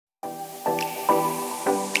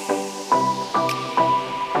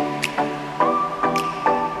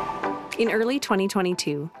In early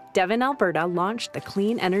 2022, Devon, Alberta launched the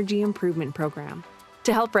Clean Energy Improvement Program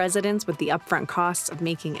to help residents with the upfront costs of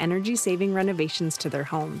making energy-saving renovations to their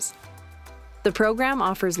homes. The program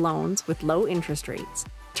offers loans with low interest rates,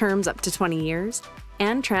 terms up to 20 years,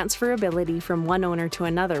 and transferability from one owner to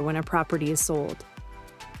another when a property is sold.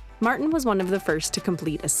 Martin was one of the first to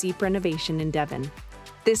complete a CEIP renovation in Devon.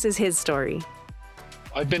 This is his story.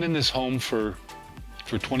 I've been in this home for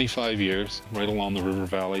 25 years, right along the river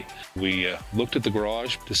valley. We looked at the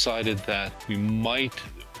garage, decided that we might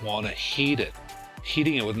want to heat it.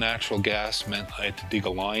 Heating it with natural gas meant I had to dig a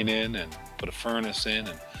line in and put a furnace in,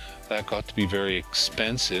 and that got to be very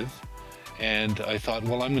expensive. And I thought,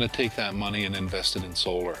 well, I'm going to take that money and invest it in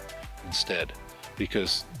solar instead,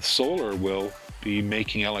 because solar will be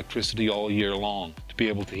making electricity all year long to be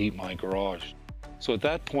able to heat my garage. So at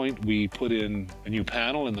that point, we put in a new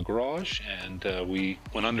panel in the garage, and we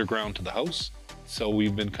went underground to the house. So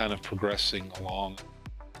we've been kind of progressing along.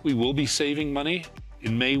 We will be saving money.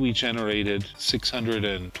 In May, we generated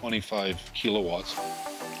 625 kilowatts.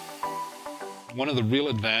 One of the real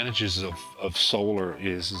advantages of solar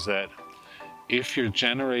is that if you're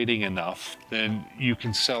generating enough, then you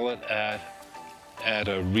can sell it at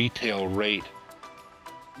a retail rate.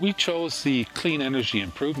 We chose the Clean Energy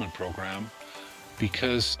Improvement Program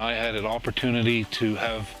because I had an opportunity to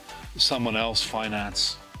have someone else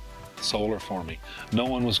finance solar for me. No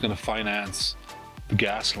one was going to finance the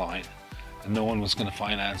gas line, and no one was going to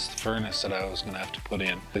finance the furnace that I was going to have to put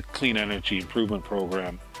in. The Clean Energy Improvement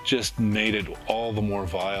Program just made it all the more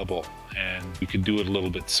viable, and we could do it a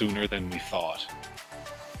little bit sooner than we thought.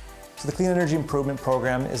 So the Clean Energy Improvement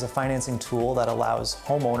Program is a financing tool that allows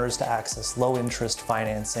homeowners to access low-interest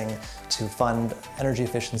financing to fund energy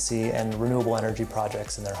efficiency and renewable energy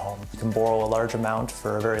projects in their home. You can borrow a large amount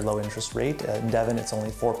for a very low interest rate. In Devon, it's only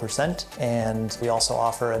 4%, and we also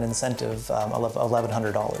offer an incentive of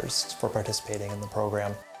 $1,100 for participating in the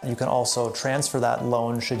program. You can also transfer that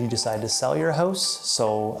loan should you decide to sell your house,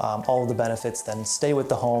 so all of the benefits then stay with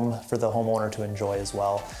the home for the homeowner to enjoy as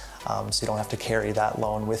well. So you don't have to carry that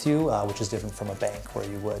loan with you, which is different from a bank where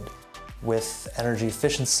you would. With energy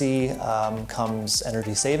efficiency comes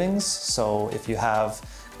energy savings. So if you have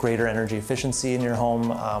greater energy efficiency in your home,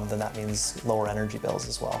 then that means lower energy bills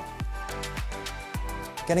as well.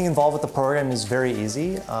 Getting involved with the program is very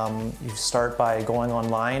easy. You start by going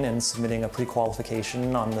online and submitting a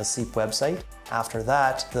pre-qualification on the CEIP website. After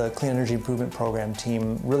that, the Clean Energy Improvement Program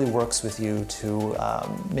team really works with you to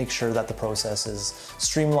make sure that the process is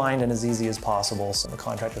streamlined and as easy as possible. So the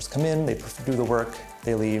contractors come in, they do the work,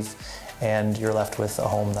 they leave, and you're left with a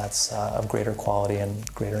home that's of greater quality and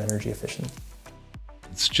greater energy efficient.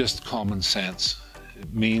 It's just common sense.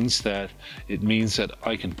 It means that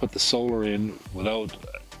I can put the solar in without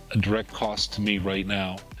a direct cost to me right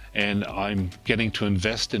now, and I'm getting to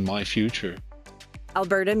invest in my future.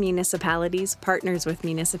 Alberta Municipalities partners with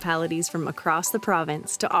municipalities from across the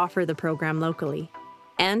province to offer the program locally,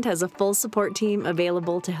 and has a full support team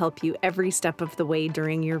available to help you every step of the way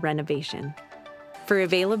during your renovation. For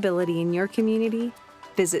availability in your community,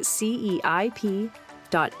 visit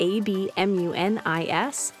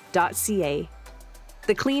CEIP.abmunis.ca.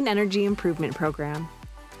 The Clean Energy Improvement Program,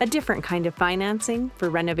 a different kind of financing for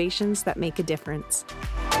renovations that make a difference.